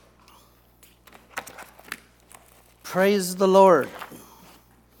Praise the Lord.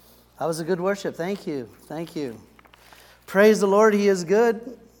 That was a good worship. Thank you. Thank you. Praise the Lord. He is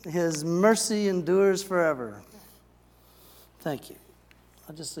good. His mercy endures forever. Thank you.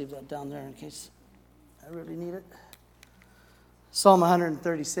 I'll just leave that down there in case I really need it. Psalm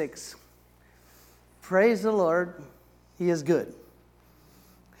 136. Praise the Lord. He is good.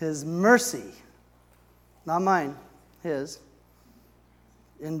 His mercy, not mine, his,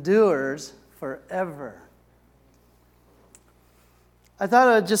 endures forever. I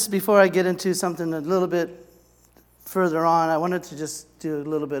thought just before I get into something a little bit further on, I wanted to just do a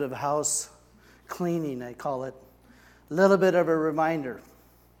little bit of house cleaning, I call it. A little bit of a reminder.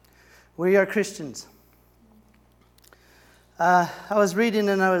 We are Christians. I was reading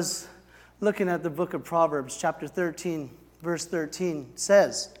and I was looking at the book of Proverbs, chapter 13, verse 13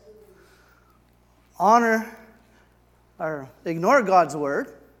 says, honor or ignore God's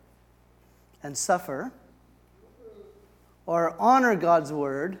word and suffer, or honor God's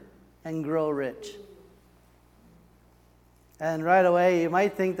word and grow rich. And right away, you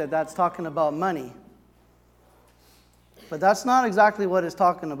might think that that's talking about money. But that's not exactly what it's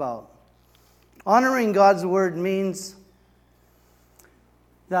talking about. Honoring God's word means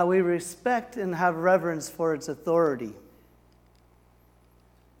that we respect and have reverence for its authority.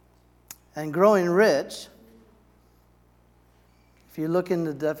 And growing rich, if you look in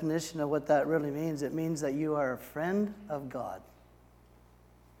the definition of what that really means, it means that you are a friend of God.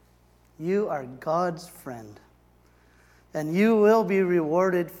 You are God's friend. And you will be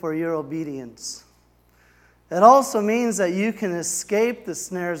rewarded for your obedience. It also means that you can escape the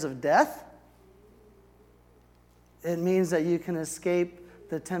snares of death. It means that you can escape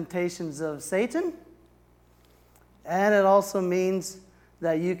the temptations of Satan. And it also means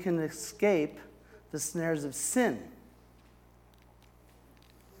that you can escape the snares of sin.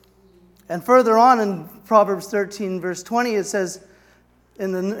 And further on in Proverbs 13, verse 20, it says,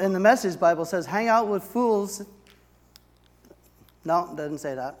 in the Message Bible, says, hang out with fools. No, it doesn't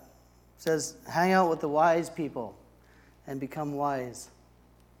say that. It says, hang out with the wise people and become wise.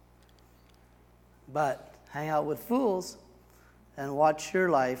 But hang out with fools and watch your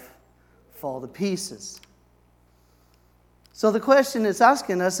life fall to pieces. So the question it's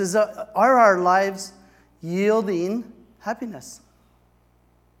asking us is, are our lives yielding happiness?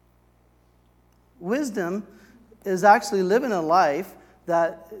 Wisdom is actually living a life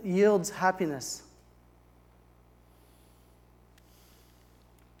that yields happiness.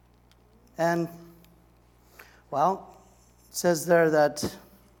 And, well, it says there that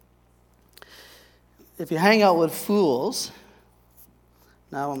if you hang out with fools,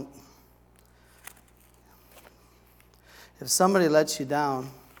 now, if somebody lets you down,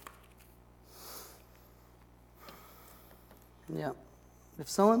 if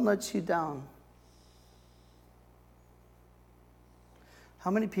someone lets you down, how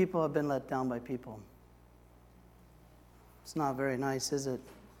many people have been let down by people? It's not very nice, is it?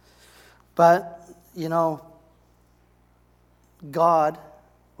 But, God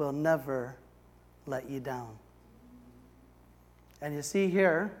will never let you down. And you see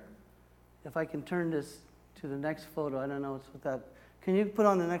here, if I can turn this to the next photo, I don't know what's with that. Can you put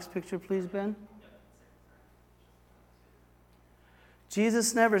on the next picture, please, Ben?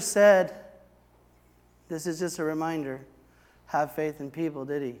 Jesus never said, this is just a reminder, have faith in people,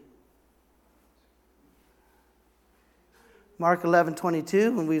 did he? Mark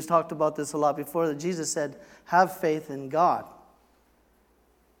 11:22, and we've talked about this a lot before, that Jesus said, have faith in God.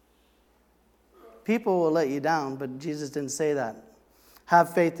 People will let you down, but Jesus didn't say that.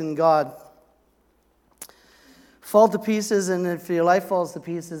 Have faith in God. Fall to pieces, and if your life falls to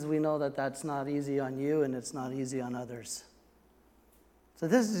pieces, we know that that's not easy on you and it's not easy on others. So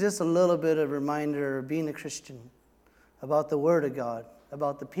this is just a little bit of a reminder of being a Christian, about the Word of God,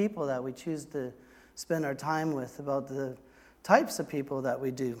 about the people that we choose to spend our time with, about the types of people that we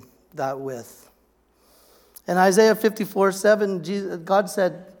do that with. In Isaiah 54:7, God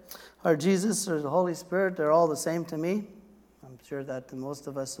said, or Jesus or the Holy Spirit, they're all the same to me. I'm sure that most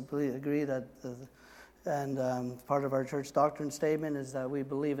of us agree that, part of our church doctrine statement is that we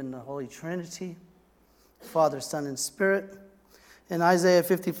believe in the Holy Trinity, Father, Son, and Spirit. In Isaiah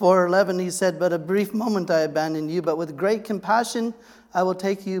 54:11, he said, but a brief moment I abandoned you, but with great compassion I will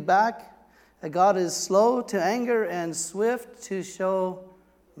take you back. God is slow to anger and swift to show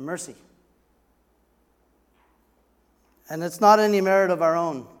mercy. And it's not any merit of our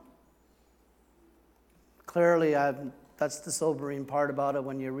own. Clearly, that's the sobering part about it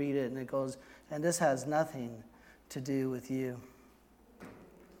when you read it and it goes, and this has nothing to do with you.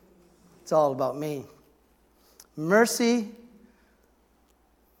 It's all about me. Mercy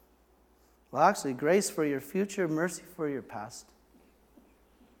Well, actually, grace for your future, mercy for your past.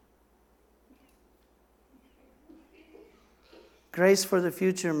 Grace for the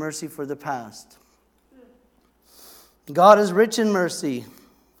future, mercy for the past. God is rich in mercy.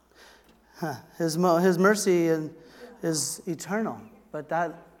 His mercy is eternal. But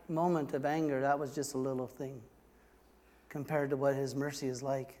that moment of anger, that was just a little thing compared to what His mercy is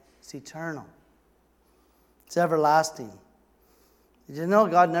like. It's eternal. It's everlasting. Did you know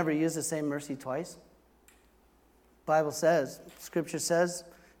God never used the same mercy twice? The Bible says, Scripture says,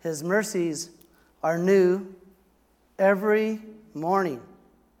 His mercies are new every morning.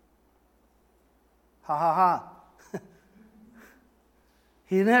 Ha ha ha.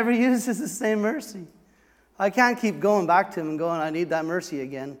 He never uses the same mercy. I can't keep going back to Him and going, I need that mercy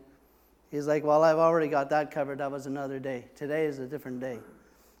again. He's like, well, I've already got that covered. That was another day. Today is a different day.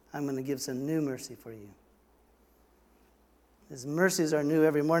 I'm going to give some new mercy for you. His mercies are new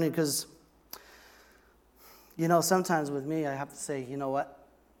every morning because, sometimes with me, I have to say, you know what?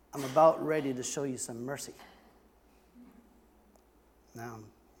 I'm about ready to show you some mercy. Now,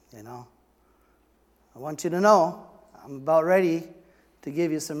 I want you to know I'm about ready to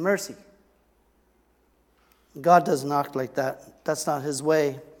give you some mercy. God doesn't act like that. That's not His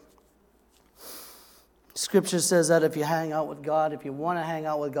way. Scripture says that if you hang out with God, if you want to hang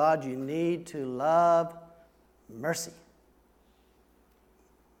out with God, you need to love mercy.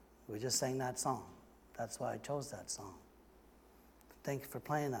 We just sang that song. That's why I chose that song. Thank you for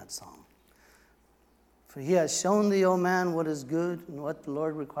playing that song. For He has shown thee, O man, what is good and what the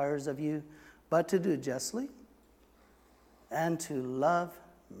Lord requires of you, but to do justly and to love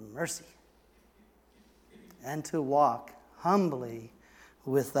mercy and to walk humbly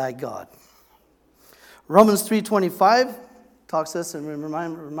with thy God. Romans 3:25 talks to us and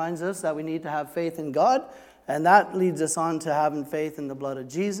reminds us that we need to have faith in God, and that leads us on to having faith in the blood of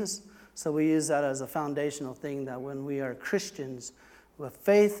Jesus. So we use that as a foundational thing, that when we are Christians, with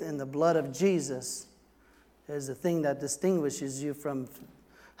faith in the blood of Jesus is the thing that distinguishes you from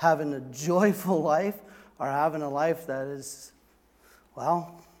having a joyful life or having a life that is,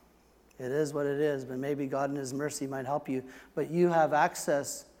 well, it is what it is, but maybe God in His mercy might help you. But you have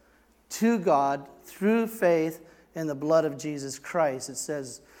access to God through faith in the blood of Jesus Christ. It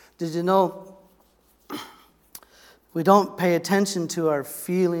says, did you know we don't pay attention to our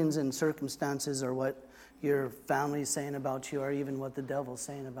feelings and circumstances or what your family's saying about you or even what the devil's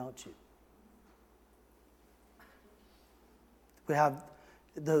saying about you? We have,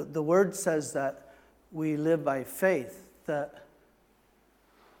 the word says that we live by faith, that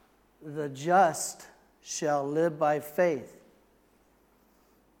the just shall live by faith.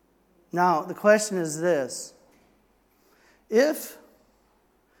 Now, the question is this. If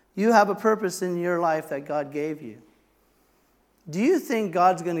you have a purpose in your life that God gave you, do you think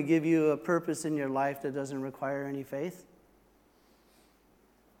God's going to give you a purpose in your life that doesn't require any faith?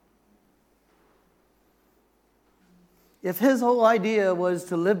 If His whole idea was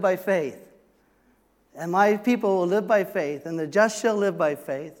to live by faith, and my people will live by faith, and the just shall live by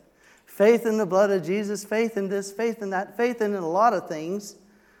faith, faith in the blood of Jesus, faith in this, faith in that, faith in a lot of things,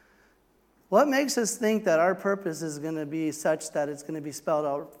 what makes us think that our purpose is going to be such that it's going to be spelled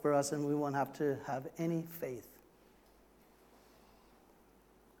out for us and we won't have to have any faith?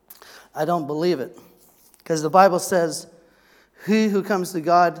 I don't believe it. Because the Bible says, he who comes to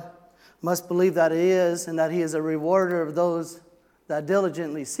God must believe that He is, and that He is a rewarder of those that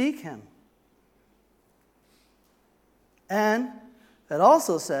diligently seek Him. And it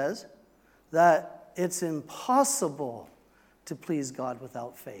also says that it's impossible to please God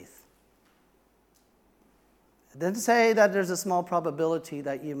without faith. It didn't say that there's a small probability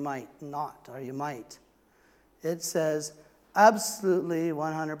that you might not, or you might. It says absolutely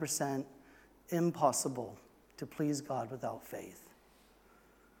 100% impossible to please God without faith.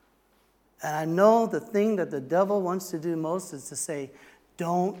 And I know the thing that the devil wants to do most is to say,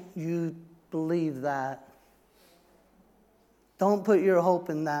 don't you believe that. Don't put your hope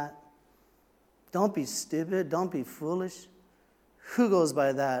in that. Don't be stupid. Don't be foolish. Who goes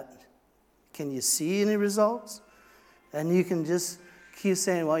by that? Can you see any results? And you can just keep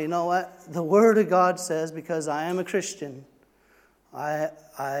saying, well, you know what? The Word of God says, because I am a Christian, I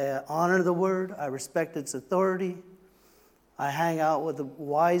honor the Word. I respect its authority. I hang out with the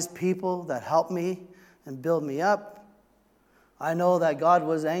wise people that help me and build me up. I know that God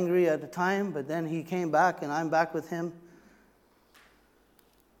was angry at the time, but then He came back and I'm back with Him.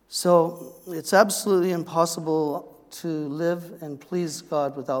 So it's absolutely impossible to live and please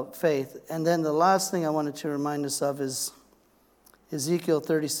God without faith. And then the last thing I wanted to remind us of is Ezekiel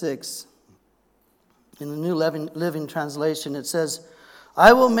 36. In the New Living Translation, it says,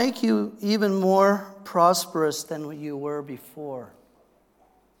 I will make you even more prosperous than you were before.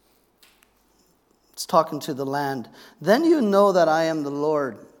 It's talking to the land. Then you know that I am the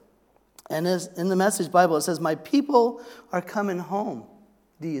Lord. And as in the Message Bible, it says, my people are coming home.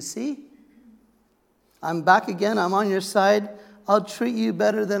 Do you see? I'm back again. I'm on your side. I'll treat you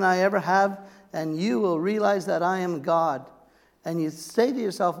better than I ever have. And you will realize that I am God. And you say to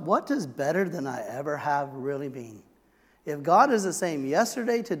yourself, what does better than I ever have really mean? If God is the same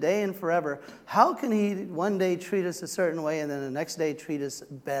yesterday, today, and forever, how can he one day treat us a certain way and then the next day treat us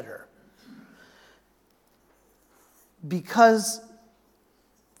better? Because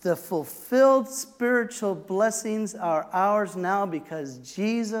the fulfilled spiritual blessings are ours now because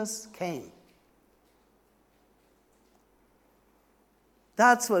Jesus came.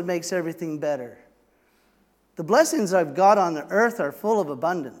 That's what makes everything better. The blessings of God on the earth are full of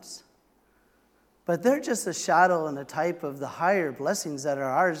abundance. But they're just a shadow and a type of the higher blessings that are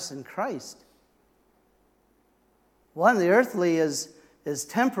ours in Christ. One, the earthly is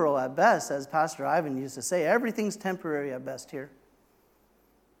temporal at best, as Pastor Ivan used to say. Everything's temporary at best here.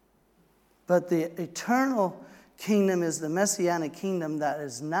 But the eternal kingdom is the messianic kingdom that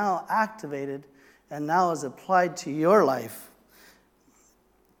is now activated and now is applied to your life.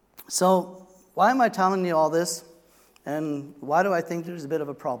 So, why am I telling you all this? And why do I think there's a bit of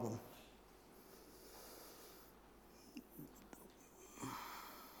a problem?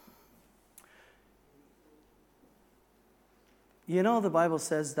 You know, the Bible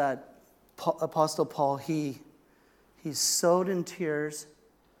says that Apostle Paul, he sowed in tears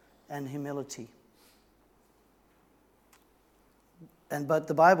and humility. But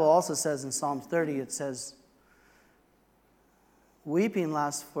the Bible also says in Psalm 30, it says, weeping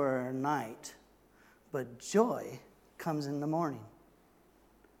lasts for a night, but joy comes in the morning.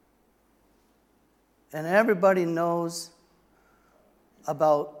 And everybody knows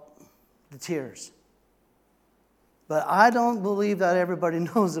about the tears. But I don't believe that everybody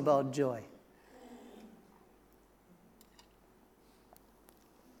knows about joy.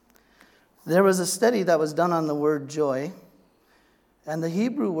 There was a study that was done on the word joy, and the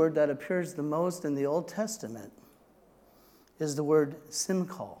Hebrew word that appears the most in the Old Testament is the word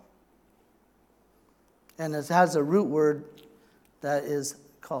simchal. And it has a root word that is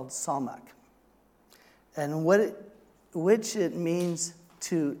called salmak. And which it means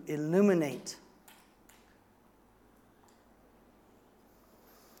to illuminate.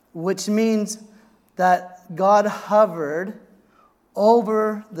 Which means that God hovered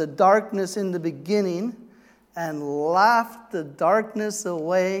over the darkness in the beginning and laughed the darkness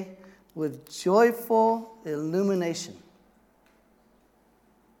away with joyful illumination.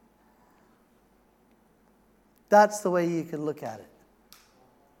 That's the way you can look at it.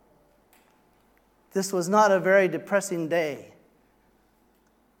 This was not a very depressing day.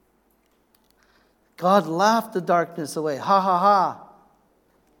 God laughed the darkness away. Ha ha ha.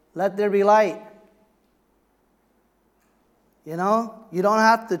 Let there be light. You know, you don't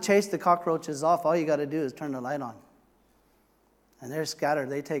have to chase the cockroaches off. All you got to do is turn the light on. And they're scattered.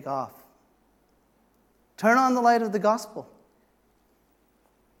 They take off. Turn on the light of the gospel.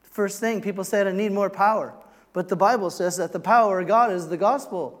 First thing, people said, I need more power. But the Bible says that the power of God is the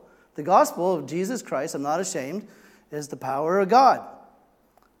gospel. The gospel of Jesus Christ, I'm not ashamed, is the power of God.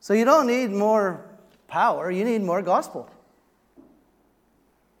 So you don't need more power. You need more gospel.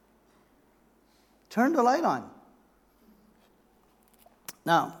 Turn the light on.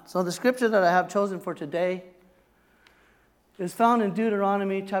 Now, so the scripture that I have chosen for today is found in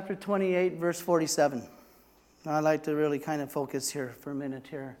Deuteronomy chapter 28, verse 47. Now, I'd like to really kind of focus here for a minute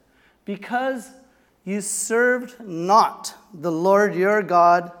here. Because you served not the Lord your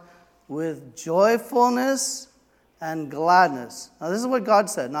God with joyfulness and gladness. Now, this is what God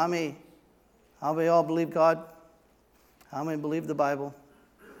said, not me. How many all believe God? How many believe the Bible?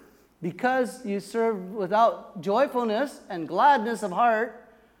 Because you served without joyfulness and gladness of heart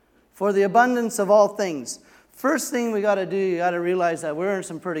for the abundance of all things. First thing we got to do, you got to realize that we're in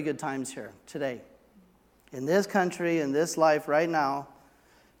some pretty good times here today. In this country, in this life right now,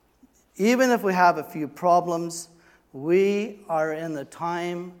 even if we have a few problems, we are in the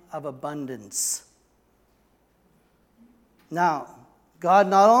time of abundance. Now, God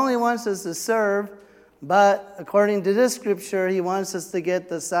not only wants us to serve, but according to this scripture, he wants us to get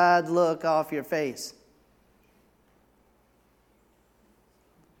the sad look off your face.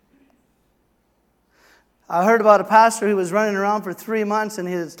 I heard about a pastor who was running around for 3 months and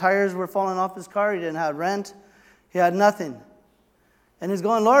his tires were falling off his car. He didn't have rent. He had nothing. And he's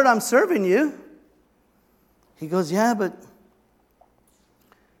going, Lord, I'm serving you. He goes, yeah, but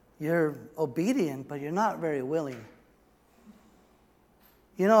you're obedient, but you're not very willing.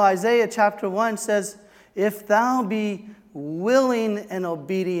 You know, Isaiah chapter 1 says, if thou be willing and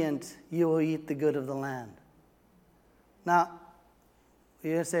obedient, you will eat the good of the land. Now,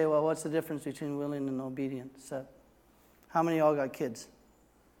 you say, well, what's the difference between willing and obedient? So, how many of y'all got kids?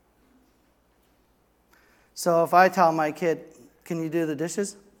 So if I tell my kid, can you do the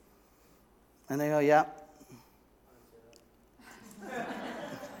dishes? And they go, yeah.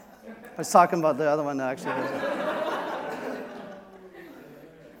 I was talking about the other one that actually does it.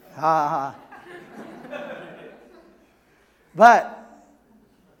 Ha ha. But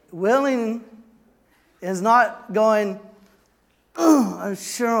willing is not going, oh, I'm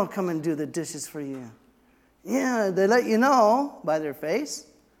sure I'll come and do the dishes for you. Yeah, they let you know by their face.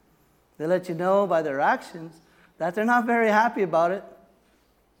 They let you know by their actions that they're not very happy about it.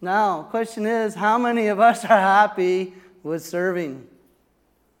 Now, question is, how many of us are happy with serving?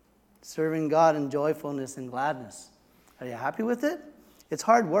 Serving God in joyfulness and gladness. Are you happy with it? It's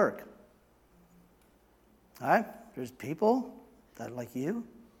hard work. All right? There's people that like you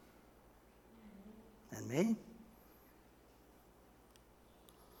and me.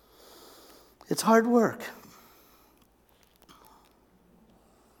 It's hard work.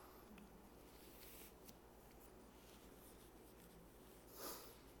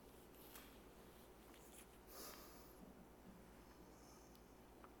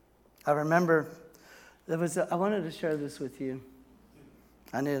 I remember, I wanted to share this with you.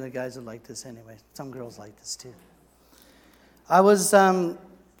 I knew the guys would like this anyway. Some girls like this too. I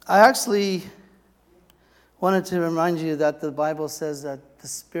actually wanted to remind you that the Bible says that the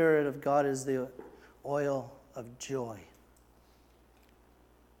Spirit of God is the oil of joy.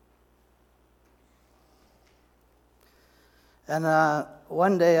 And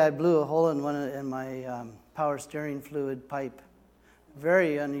one day I blew a hole in my power steering fluid pipe.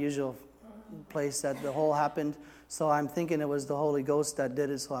 Very unusual place that the hole happened. So I'm thinking it was the Holy Ghost that did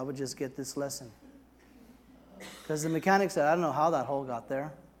it, so I would just get this lesson. Because the mechanic said, I don't know how that hole got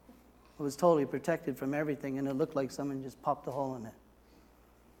there. It was totally protected from everything, and it looked like someone just popped a hole in it.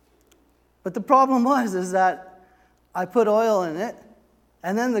 But the problem is that I put oil in it,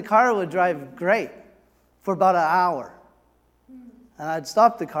 and then the car would drive great for about an hour. And I'd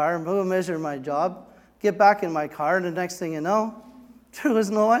stop the car and measure my job, get back in my car, and the next thing you know, there was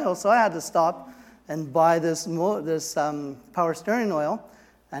no oil. So I had to stop and buy this power steering oil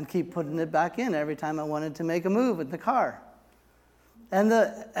and keep putting it back in every time I wanted to make a move with the car. And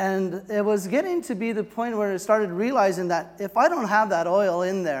it was getting to be the point where I started realizing that if I don't have that oil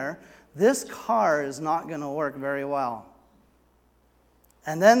in there, this car is not going to work very well.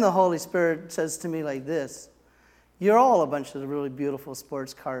 And then the Holy Spirit says to me like this, you're all a bunch of really beautiful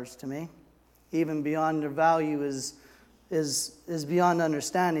sports cars to me. Even beyond their value is beyond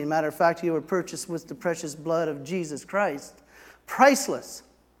understanding. Matter of fact, you were purchased with the precious blood of Jesus Christ. Priceless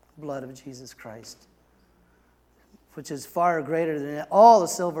blood of Jesus Christ. Which is far greater than all the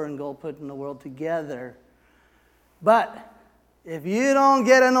silver and gold put in the world together. But if you don't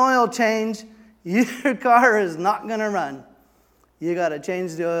get an oil change, your car is not going to run. You got to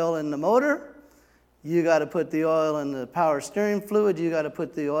change the oil in the motor. You got to put the oil in the power steering fluid. You got to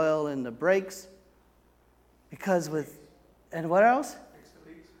put the oil in the brakes. And what else?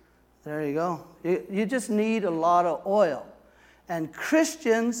 There you go. You just need a lot of oil. And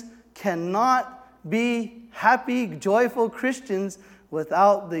Christians cannot be happy, joyful Christians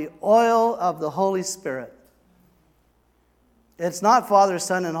without the oil of the Holy Spirit. It's not Father,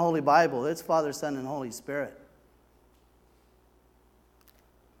 Son, and Holy Bible. It's Father, Son, and Holy Spirit.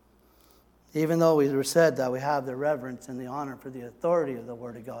 Even though we were said that we have the reverence and the honor for the authority of the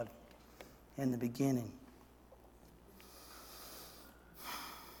Word of God in the beginning.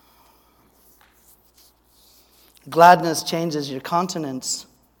 Gladness changes your countenance.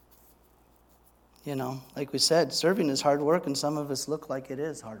 You know, like we said, serving is hard work, and some of us look like it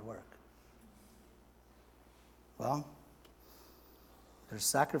is hard work. Well, there's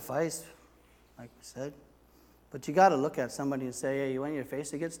sacrifice, like we said. But you got to look at somebody and say, hey, you want your face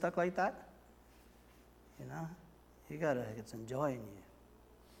to get stuck like that? You know, you got to get some joy in you.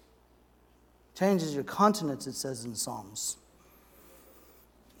 Changes your countenance, it says in Psalms.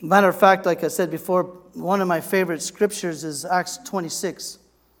 Matter of fact, like I said before, one of my favorite scriptures is Acts 26.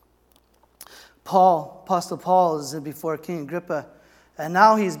 Apostle Paul is before King Agrippa, and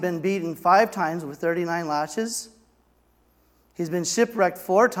now he's been beaten 5 times with 39 lashes. He's been shipwrecked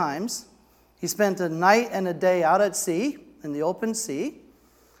 4 times. He spent a night and a day out at sea, in the open sea.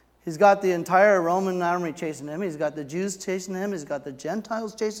 He's got the entire Roman army chasing him. He's got the Jews chasing him. He's got the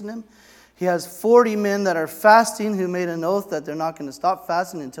Gentiles chasing him. He has 40 men that are fasting who made an oath that they're not going to stop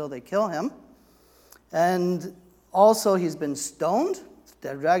fasting until they kill him. And also he's been stoned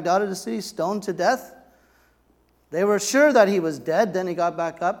dragged out of the city, stoned to death. They were sure that he was dead. Then he got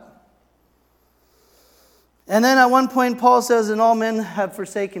back up. And then at one point, Paul says, and all men have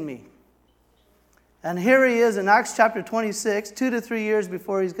forsaken me. And here he is in Acts chapter 26, 2 to 3 years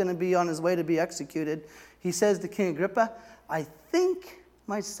before he's going to be on his way to be executed. He says to King Agrippa, I think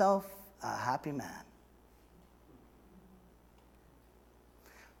myself a happy man.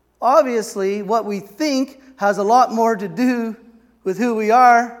 Obviously, what we think has a lot more to do with who we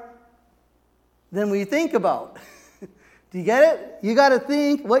are than we think about. Do you get it? You got to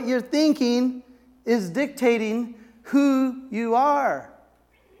think what you're thinking is dictating who you are.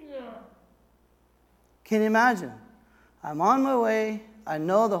 Yeah. Can you imagine? I'm on my way. I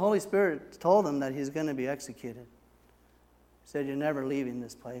know the Holy Spirit told him that he's going to be executed. He said, you're never leaving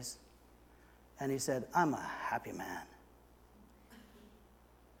this place. And he said, I'm a happy man.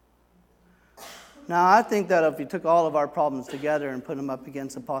 Now, I think that if you took all of our problems together and put them up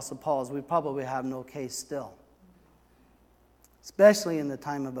against Apostle Paul's, we'd probably have no case still. Especially in the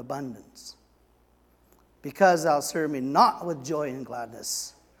time of abundance. Because thou serve me not with joy and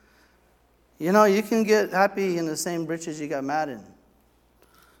gladness. You know, you can get happy in the same breeches you got mad in.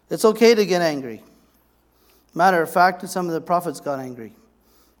 It's okay to get angry. Matter of fact, some of the prophets got angry.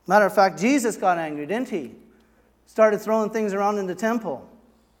 Matter of fact, Jesus got angry, didn't he? Started throwing things around in the temple.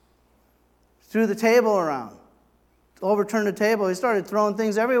 Threw the table around. Overturned the table. He started throwing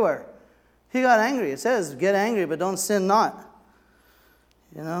things everywhere. He got angry. It says, get angry, but don't sin not.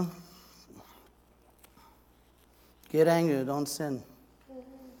 You know? Get angry, don't sin.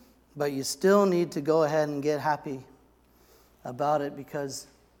 But you still need to go ahead and get happy about it, because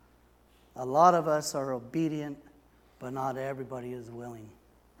a lot of us are obedient, but not everybody is willing.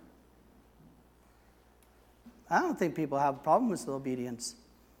 I don't think people have a problem with obedience.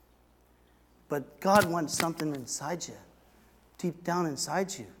 But God wants something inside you, deep down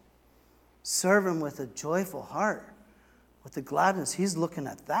inside you. Serve him with a joyful heart, with the gladness. He's looking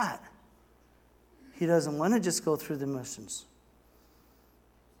at that. He doesn't want to just go through the motions.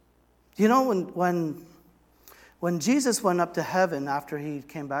 You know, when Jesus went up to heaven after he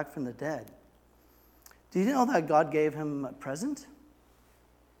came back from the dead, did you know that God gave him a present?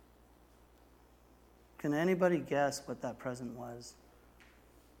 Can anybody guess what that present was?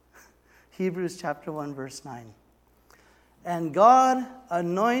 Hebrews chapter 1, verse 9. And God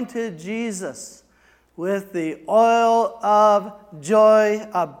anointed Jesus with the oil of joy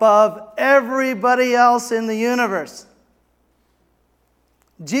above everybody else in the universe.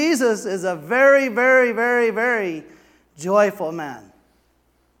 Jesus is a very, very, very, very joyful man.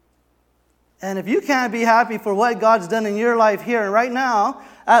 And if you can't be happy for what God's done in your life here and right now,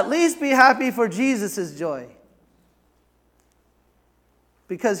 at least be happy for Jesus' joy.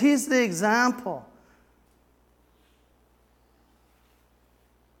 Because he's the example.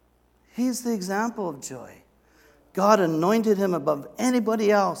 He's the example of joy. God anointed him above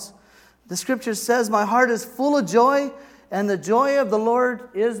anybody else. The scripture says, my heart is full of joy, and the joy of the Lord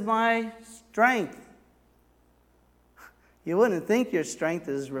is my strength. You wouldn't think your strength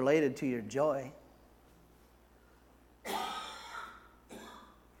is related to your joy.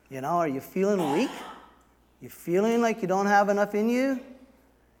 You know, are you feeling weak? You feeling like you don't have enough in you?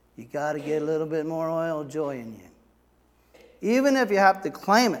 You got to get a little bit more oil of joy in you. Even if you have to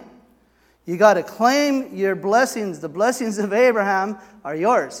claim it. You got to claim your blessings. The blessings of Abraham are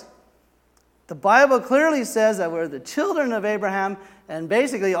yours. The Bible clearly says that we're the children of Abraham, and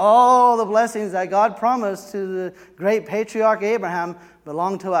basically all the blessings that God promised to the great patriarch Abraham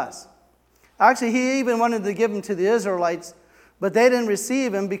belong to us. Actually, he even wanted to give them to the Israelites, but they didn't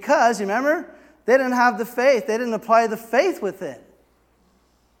receive him because, you remember, they didn't have the faith. They didn't apply the faith with it.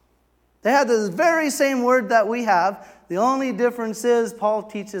 They had this very same word that we have. The only difference is Paul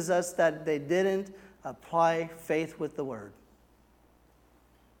teaches us that they didn't apply faith with the word.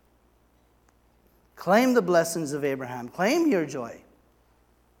 Claim the blessings of Abraham. Claim your joy.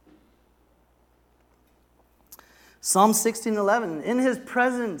 Psalm 16:11. In his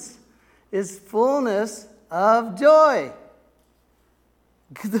presence is fullness of joy.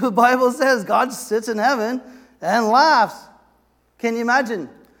 The Bible says God sits in heaven and laughs. Can you imagine?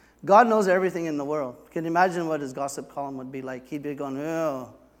 God knows everything in the world. Can you imagine what his gossip column would be like? He'd be going,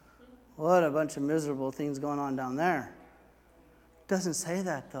 oh, what a bunch of miserable things going on down there. Doesn't say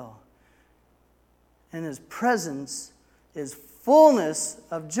that, though. In his presence is fullness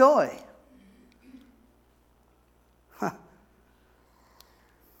of joy. Huh.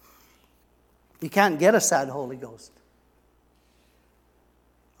 You can't get a sad Holy Ghost,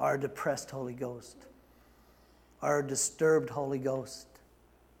 or a depressed Holy Ghost, or a disturbed Holy Ghost.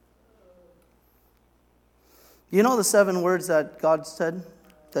 You know the 7 words that God said,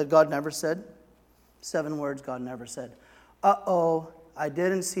 that God never said? 7 words God never said. Uh-oh, I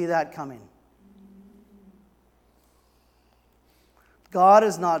didn't see that coming. God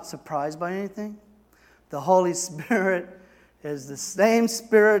is not surprised by anything. The Holy Spirit is the same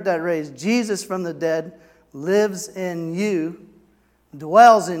Spirit that raised Jesus from the dead, lives in you,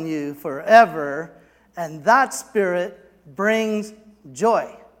 dwells in you forever, and that Spirit brings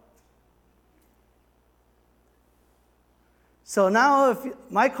joy. So now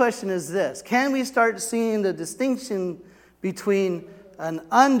my question is this: can we start seeing the distinction between an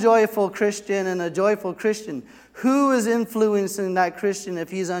unjoyful Christian and a joyful Christian? Who is influencing that Christian if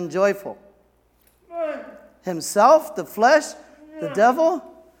he's unjoyful? Himself, the flesh, the devil?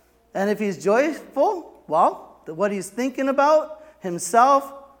 And if he's joyful, well, what he's thinking about,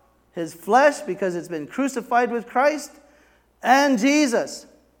 himself, his flesh, because it's been crucified with Christ, and Jesus.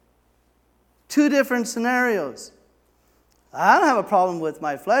 2 different scenarios. I don't have a problem with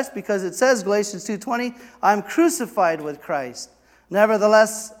my flesh because it says, Galatians 2:20, I'm crucified with Christ.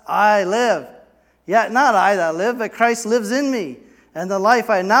 Nevertheless, I live. Yet not I that live, but Christ lives in me. And the life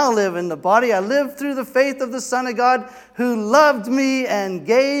I now live in the body, I live through the faith of the Son of God who loved me and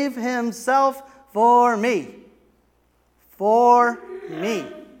gave himself for me. For me.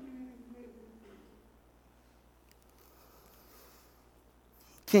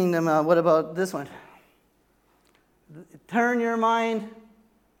 Kingdom, what about this one? Turn your mind.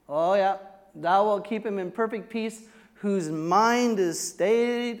 Oh yeah. Thou wilt keep him in perfect peace, whose mind is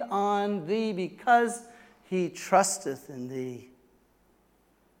stayed on thee, because he trusteth in thee.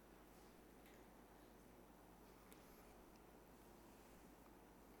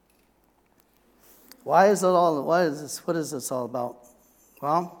 What is this all about?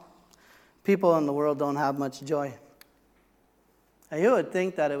 Well, people in the world don't have much joy. Now, you would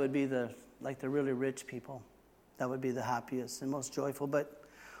think that it would be the really rich people that would be the happiest and most joyful. But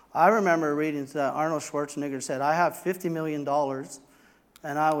I remember reading that Arnold Schwarzenegger said, I have $50 million,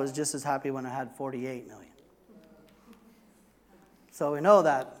 and I was just as happy when I had $48 million. So we know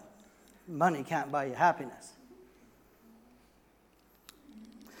that money can't buy you happiness.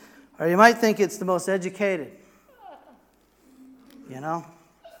 Or you might think it's the most educated. You know,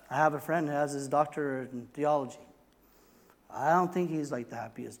 I have a friend who has his doctorate in theology. I don't think he's like the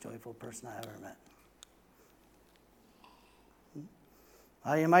happiest, joyful person I ever met.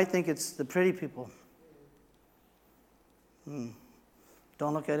 You might think it's the pretty people. Don't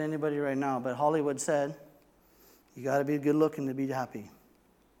look at anybody right now, but Hollywood said, you got to be good looking to be happy.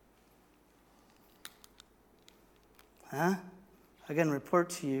 I can report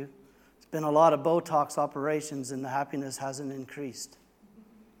to you, there's been a lot of Botox operations and the happiness hasn't increased.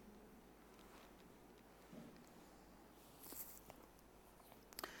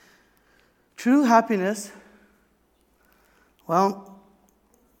 True happiness, well,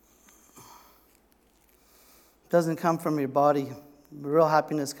 doesn't come from your body. Real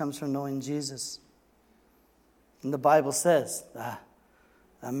happiness comes from knowing Jesus. And the Bible says,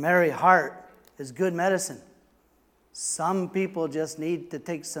 a merry heart is good medicine. Some people just need to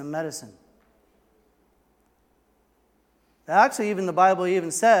take some medicine. Actually, even the Bible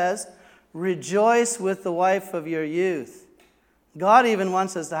even says, rejoice with the wife of your youth. God even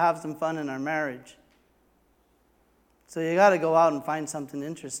wants us to have some fun in our marriage. So you got to go out and find something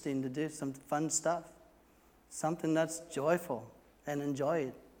interesting to do, some fun stuff. Something that's joyful and enjoy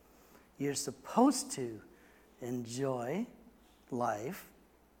it. You're supposed to enjoy life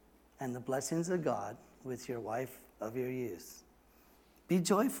and the blessings of God with your wife of your youth. Be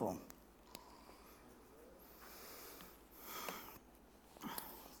joyful.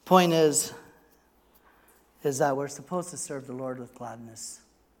 Point is that we're supposed to serve the Lord with gladness.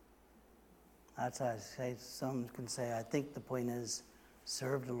 That's how I say. Some can say, I think the point is,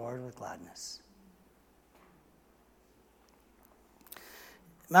 serve the Lord with gladness.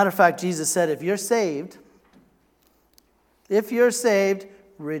 Matter of fact, Jesus said, if you're saved,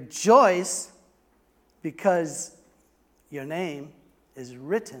 rejoice because your name is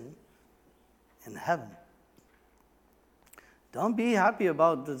written in heaven. Don't be happy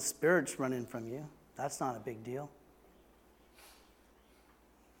about the spirits running from you. That's not a big deal.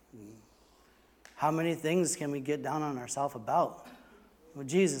 How many things can we get down on ourselves about? Well,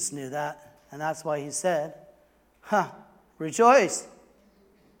 Jesus knew that, and that's why he said, rejoice.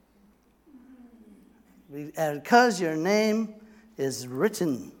 Because your name is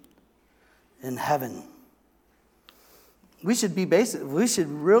written in heaven. We should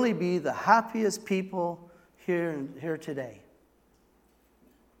really be the happiest people here today.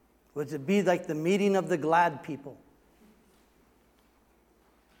 Would it be like the meeting of the glad people?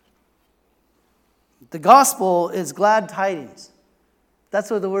 The gospel is glad tidings. That's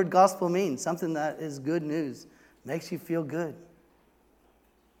what the word gospel means. Something that is good news. Makes you feel good.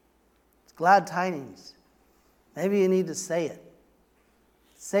 It's glad tidings. Maybe you need to say it.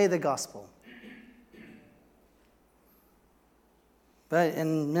 Say the gospel. But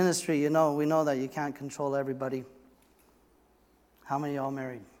in ministry, we know that you can't control everybody. How many of y'all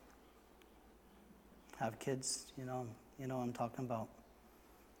married? Have kids? You know what I'm talking about.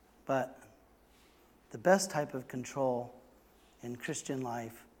 But the best type of control in Christian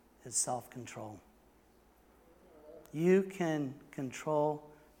life is self-control. You can control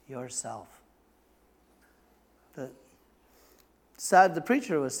yourself. The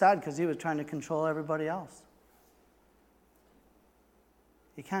preacher was sad because he was trying to control everybody else.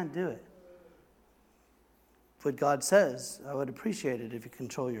 You can't do it. What God says, I would appreciate it if you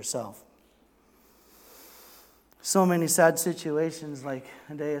control yourself. So many sad situations, like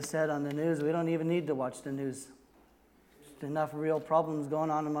Adea said on the news, we don't even need to watch the news. There's enough real problems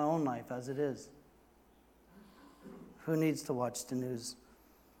going on in my own life as it is. Who needs to watch the news?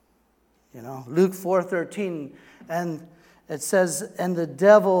 Luke 4:13, and it says, and the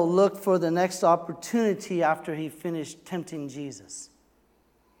devil looked for the next opportunity after he finished tempting Jesus.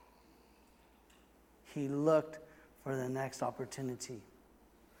 He looked for the next opportunity.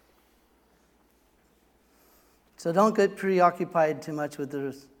 So don't get preoccupied too much with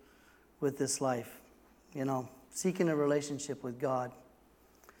this life. Seeking a relationship with God.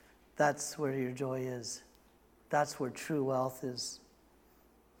 That's where your joy is. That's where true wealth is.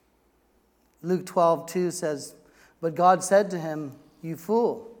 Luke 12:2 says, but God said to him, you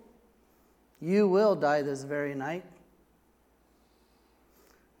fool, you will die this very night.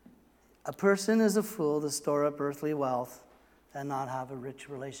 A person is a fool to store up earthly wealth and not have a rich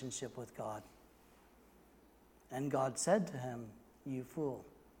relationship with God. And God said to him, you fool,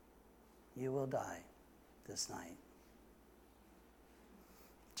 you will die this night.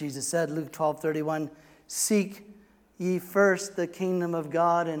 Jesus said, Luke 12:31, seek ye first the kingdom of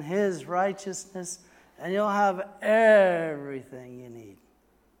God and his righteousness, and you'll have everything you need.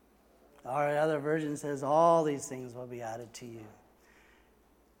 Our other version says, all these things will be added to you.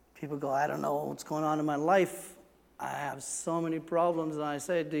 People go, I don't know what's going on in my life. I have so many problems. And I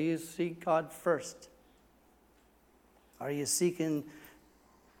say, do you seek God first? Are you seeking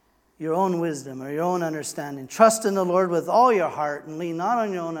your own wisdom or your own understanding? Trust in the Lord with all your heart and lean not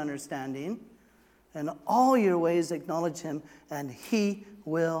on your own understanding. In all your ways acknowledge him, and he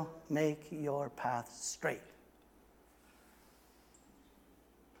will make your path straight.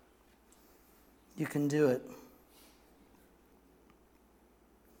 You can do it.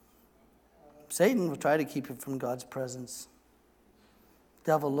 Satan will try to keep you from God's presence.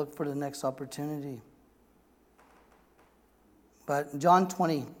 Devil look for the next opportunity. But John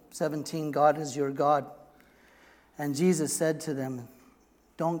 20:17, God is your God. And Jesus said to them,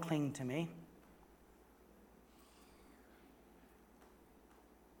 don't cling to me.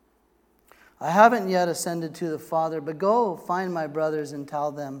 I haven't yet ascended to the Father, but go find my brothers and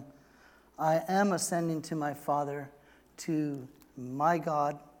tell them, I am ascending to my Father, to my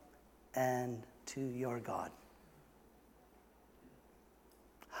God, and to your God.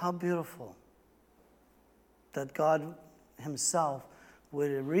 How beautiful that God himself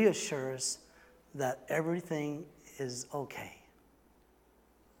would reassure us that everything is okay.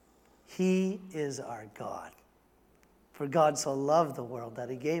 He is our God. For God so loved the world that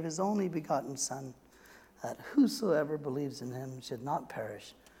he gave his only begotten Son, that whosoever believes in him should not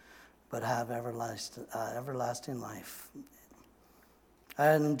perish, but have everlasting life.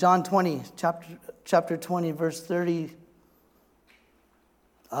 And John 20, chapter 20, verse 30,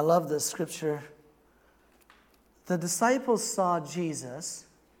 I love this scripture. The disciples saw Jesus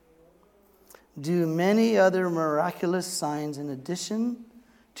do many other miraculous signs in addition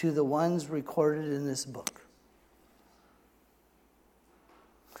to the ones recorded in this book.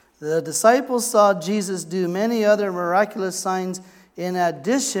 The disciples saw Jesus do many other miraculous signs in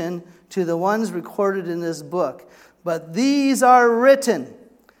addition to the ones recorded in this book. But these are written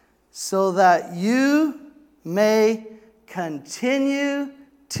so that you may continue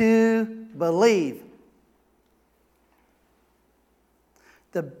to believe.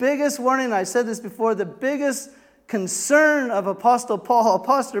 The biggest warning, I said this before, the biggest concern of Apostle Paul,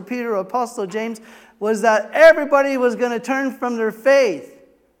 Apostle Peter, Apostle James, was that everybody was going to turn from their faith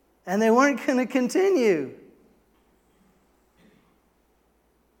and they weren't going to continue.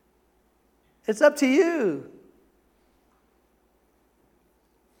 It's up to you.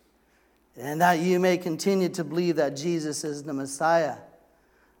 And that you may continue to believe that Jesus is the Messiah,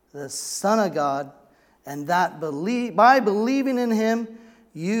 the Son of God, and that by believing in him,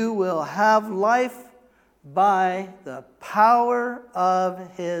 you will have life by the power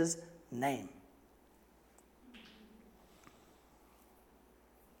of his name.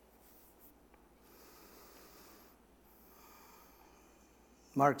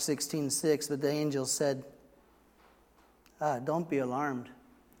 Mark 16:6, but the angel said, don't be alarmed.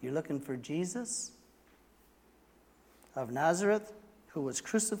 You're looking for Jesus of Nazareth, who was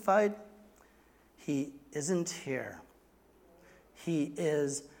crucified. He isn't here. He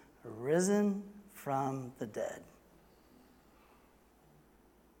is risen from the dead.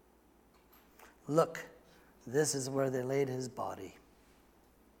 Look, this is where they laid his body.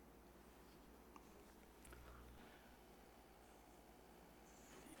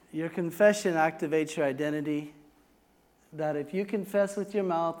 Your confession activates your identity. That if you confess with your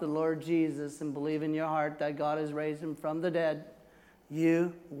mouth the Lord Jesus and believe in your heart that God has raised him from the dead,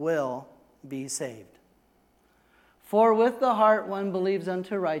 you will be saved. For with the heart one believes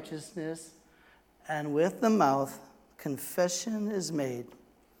unto righteousness, and with the mouth confession is made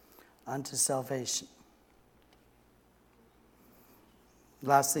unto salvation.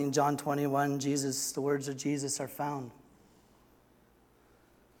 Last thing, John 21, the words of Jesus are found.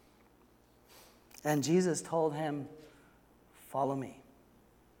 And Jesus told him, follow me.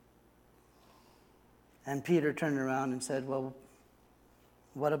 And Peter turned around and said, well,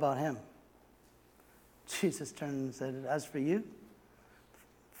 what about him? Jesus turned and said, as for you,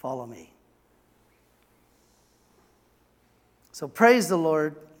 follow me. So praise the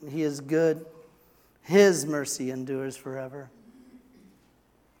Lord. He is good. His mercy endures forever.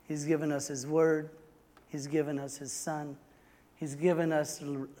 He's given us his word. He's given us his son. He's given us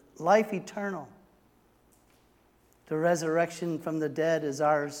life eternal. The resurrection from the dead is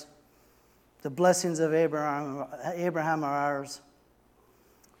ours. The blessings of Abraham are ours.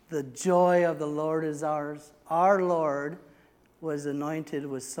 The joy of the Lord is ours. Our Lord was anointed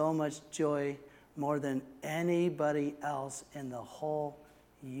with so much joy, more than anybody else in the whole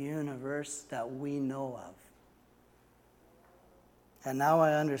universe that we know of. And now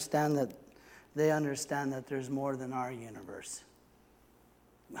I understand that they understand that there's more than our universe.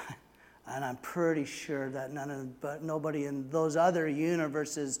 And I'm pretty sure that nobody in those other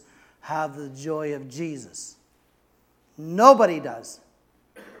universes have the joy of Jesus. Nobody does.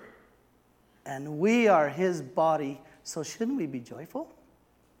 And we are his body, so shouldn't we be joyful?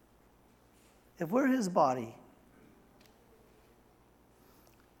 If we're his body.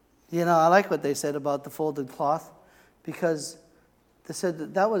 You know, I like what they said about the folded cloth, because they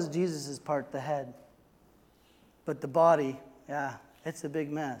said that was Jesus' part, the head. But the body, yeah, it's a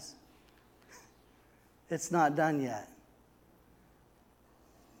big mess. It's not done yet.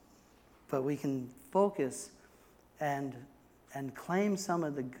 But we can focus and claim some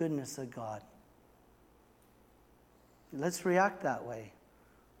of the goodness of God. Let's react that way.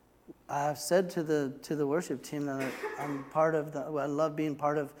 I've said to the worship team that I'm part of, I love being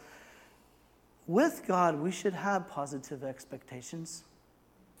part of. With God, we should have positive expectations.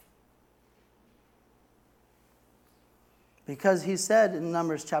 Because he said in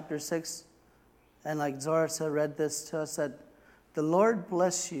Numbers chapter 6, and like Zora read this to us, that the Lord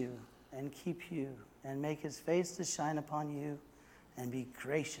bless you and keep you and make his face to shine upon you and be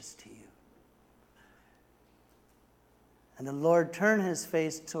gracious to you. And the Lord turn his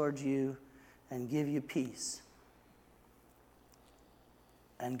face towards you and give you peace.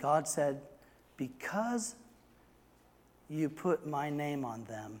 And God said, because you put my name on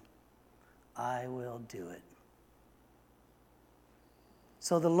them, I will do it.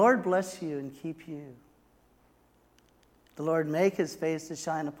 So the Lord bless you and keep you. The Lord make his face to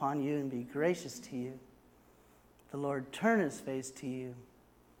shine upon you and be gracious to you. The Lord turn his face to you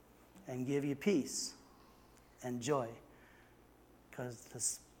and give you peace and joy. Because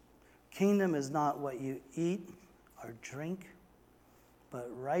this kingdom is not what you eat or drink, but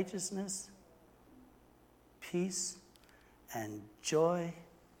righteousness, peace, and joy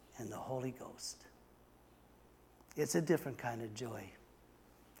in the Holy Ghost. It's a different kind of joy.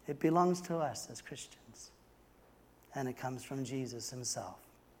 It belongs to us as Christians. And it comes from Jesus himself.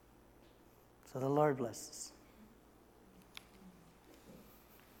 So the Lord bless us.